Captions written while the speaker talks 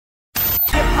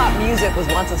hip-hop music was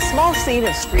once a small scene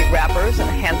of street rappers and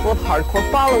a handful of hardcore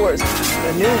followers.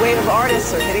 The new wave of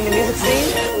artists are hitting the music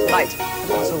scene. Tonight,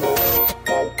 there's a rule.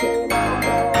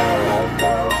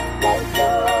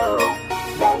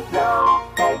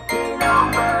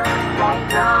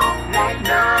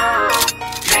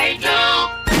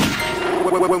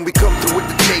 When we come through with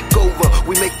the takeover,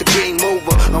 we make the game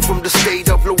over. I'm from the state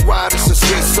of low riders and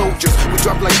street soldiers. We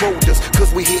drop like boulders,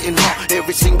 cause we hitting hard.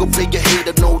 Every single player here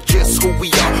to know just who we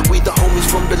are. We the homies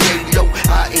from the lay low,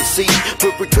 I&C.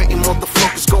 Perpetrating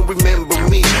motherfuckers gon' remember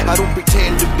me. I don't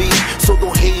pretend to be, so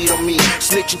don't hate on me.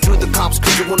 Snitching to the cops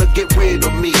cause you wanna get rid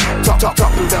of me. Talking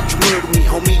about you murder me,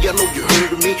 homie, I know you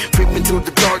heard of me. Creeping through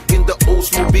the dark in the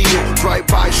Oldsmobile. Drive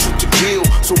by, shoot to kill,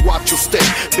 so watch your step.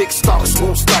 Big stocks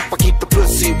won't stop, I keep the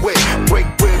pussy wet. Break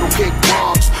bread on cake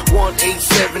bombs.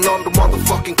 187 on the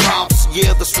motherfucking cops.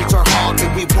 Yeah, the streets are hard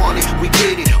and we want it, we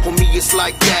get it. Homie, it's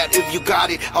like that, if you got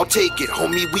it, I'll take it.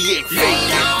 Homie, we ain't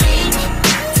faking.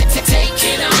 Take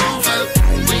it over,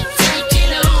 we take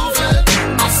it over.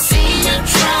 I see you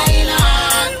trying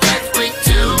hard, but we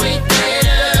do it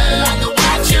better. I know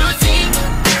what you think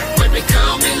when we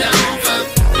coming over.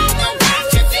 I know what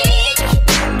you think,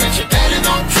 but you better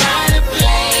don't try to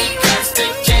play, cause the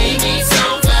game is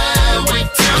over. We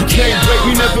took You can't it break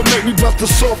me, over. never make me bust the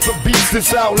softer beats.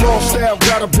 This outlaw style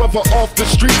got a brother off the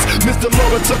streets. Mr.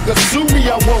 Laura Tucker, sue me,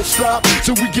 I won't stop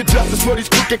till we get justice for these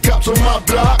crooked cops on my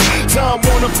block. Time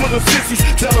Warner full of sissies,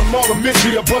 tell them all to miss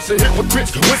me. A bunch of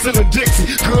hypocrites, whistling Dixie.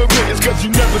 Good riddance, cause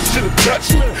you never should've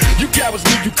touched me. You cowards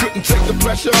knew you couldn't take the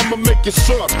pressure, I'ma make it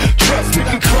soft. Trust me,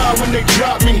 can cry when they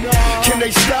drop me. Can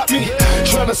they stop me?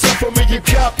 Trying to sell for million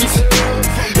copies.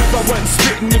 If I wasn't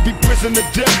spitting, it'd be prison to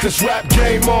death. This rap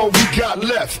game, all we got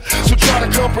left. So try to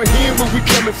comprehend where we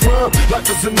coming from. Life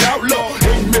is an outlaw,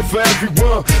 ain't meant for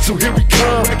everyone. So here we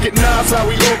come, recognize how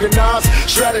we organize,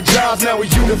 strategize, now we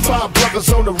unify, brothers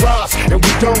on the rise. And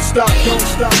we don't stop, don't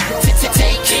stop, don't stop.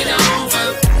 Take it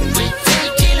over, we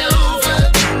take it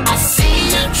over. I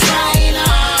see you trying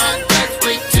hard, but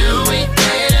we do it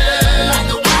better. I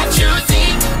know what you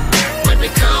think when we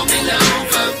coming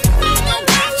over. I know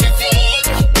what you think,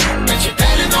 but you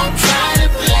better don't try to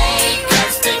play,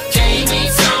 cause the game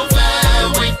is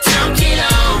over. We took it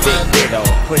over. Big ditto,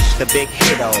 push the big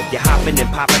hit on. You hopping and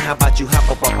popping, how about you hop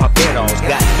up on my biddles?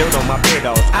 Got dirt on my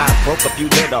biddles, I broke a few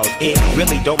diddles. It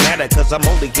really don't matter, cause I'm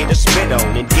only here to spit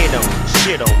on and get on,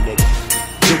 shit on, nigga.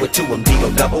 Do it to him,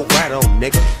 D.O. double right on,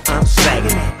 nigga. I'm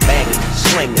sagging it, bagging it,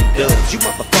 slinging dubs. You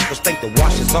motherfuckers think the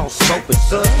wash is all soap and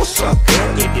suds. What's up,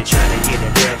 girl? If you're trying to get a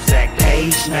dub sack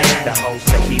page, man, the whole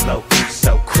say he low key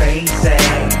so crazy.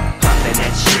 Poppin'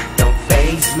 that shit don't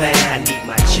phase, man. I need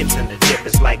my chips and the dip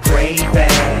is like gravy.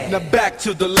 Now back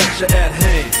to the lecture at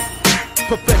hand.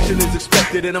 Perfection is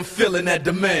expected and I'm feeling that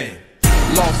demand.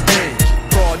 Los Angeles,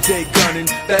 broad day gunning,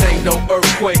 that ain't no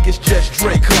earthquake, it's just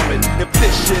Dre coming. If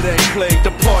this shit ain't played,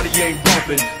 the party ain't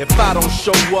bumping. If I don't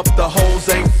show up, the hoes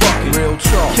ain't fucking. Real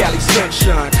talk. Cali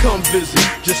sunshine, come visit.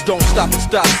 Just don't stop at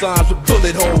stop signs with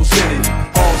bullet holes in it.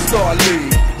 All-Star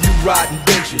League, you riding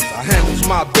benches. I handles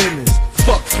my business,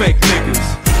 fuck fake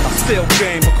niggas. I sell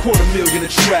game, $250,000 a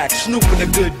track. Snoop and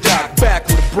a good doc, back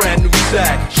with a brand new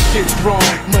sack. Shit's wrong,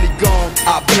 money gone,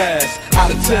 I blast. Out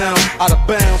of town, out of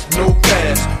bounds, no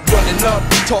pass. Running up,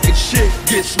 talking shit,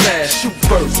 get smashed. Shoot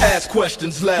first, ask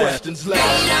questions last. Take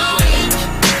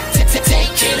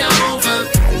it over.